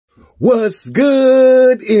What's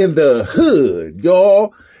good in the hood,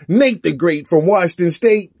 y'all? Nate the Great from Washington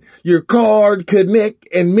State, your card, connect,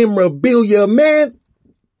 and memorabilia man.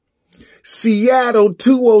 Seattle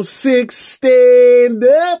 206, stand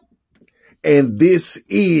up. And this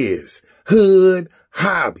is Hood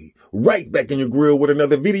Hobby. Right back in your grill with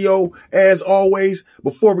another video. As always,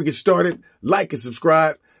 before we get started, like and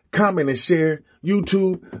subscribe, comment and share.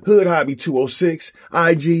 YouTube, Hood Hobby 206,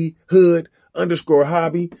 IG,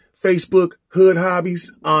 Hood_Hobby, Facebook, Hood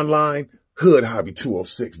Hobbies, online,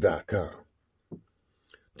 hoodhobby206.com.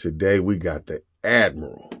 Today we got the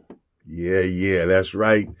Admiral. Yeah, that's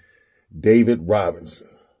right. David Robinson.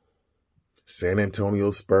 San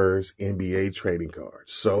Antonio Spurs NBA trading card.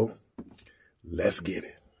 So, let's get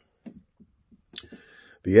it.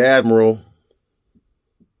 The Admiral,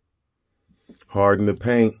 hard in the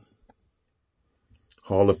paint,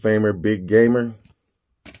 Hall of Famer, big gamer,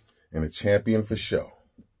 and a champion for show.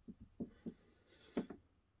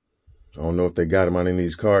 I don't know if they got him on any of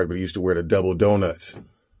these cards, but he used to wear the double donuts.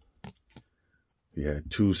 He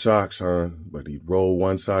had two socks on, but he'd roll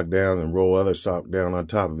one sock down and roll other sock down on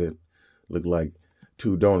top of it. Looked like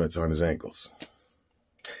two donuts on his ankles.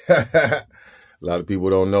 A lot of people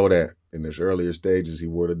don't know that. In his earlier stages, he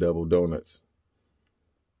wore the double donuts.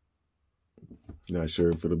 Not sure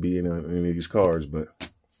if it'll be in any of these cards, but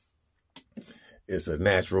it's a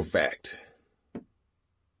natural fact.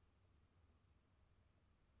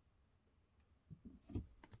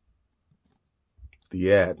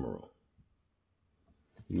 The Admiral.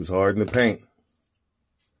 He was hard in the paint.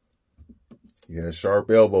 He had sharp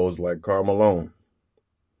elbows like Karl Malone.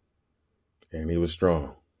 And he was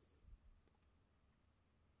strong.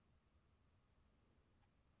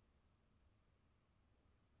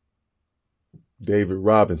 David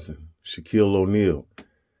Robinson, Shaquille O'Neal,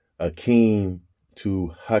 Akeem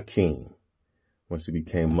to Hakeem, once he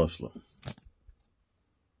became Muslim.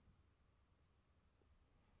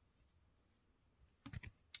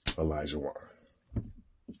 Elijah Wan.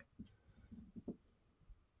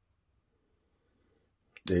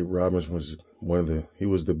 David Robinson was he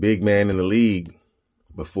was the big man in the league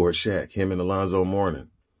before Shaq, him and Alonzo Mourning.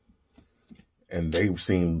 And they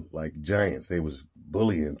seemed like giants. They was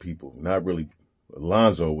bullying people. Not really.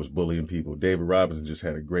 Alonzo was bullying people. David Robinson just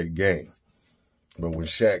had a great game. But when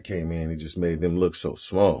Shaq came in, it just made them look so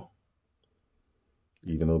small,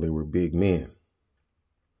 even though they were big men.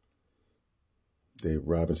 Dave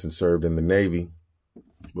Robinson served in the Navy,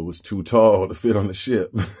 but was too tall to fit on the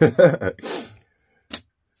ship.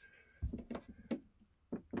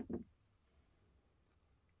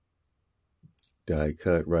 Die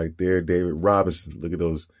cut right there. David Robinson. Look at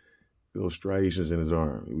those striations in his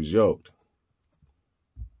arm. He was yoked.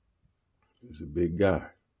 He was a big guy.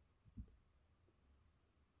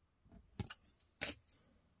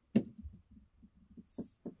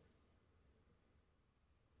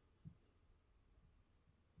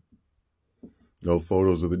 No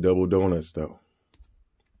photos of the double donuts, though.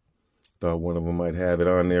 Thought one of them might have it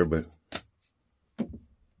on there, but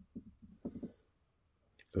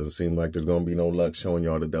doesn't seem like there's going to be no luck showing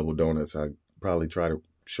y'all the double donuts. I'd probably try to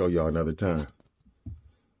show y'all another time.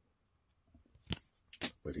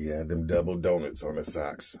 But he had them double donuts on the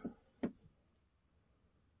socks.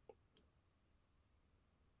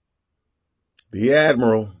 The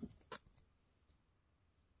Admiral.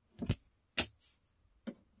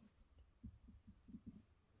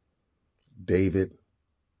 David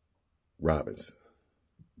Robinson.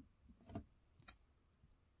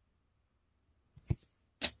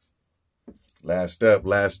 Last up.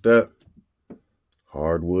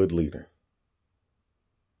 Hardwood leader.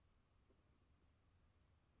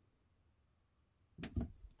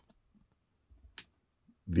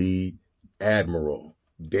 The Admiral,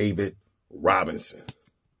 David Robinson.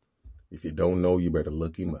 If you don't know, you better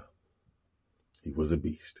look him up. He was a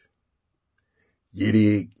beast. You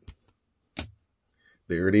dig?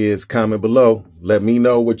 There it is. Comment below. Let me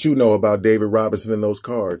know what you know about David Robinson and those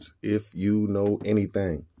cards. If you know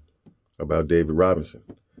anything about David Robinson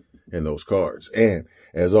and those cards. And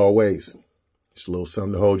as always, it's a little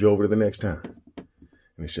something to hold you over to the next time.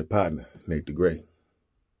 And it's your partner, Nate the Great.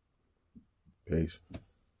 Peace.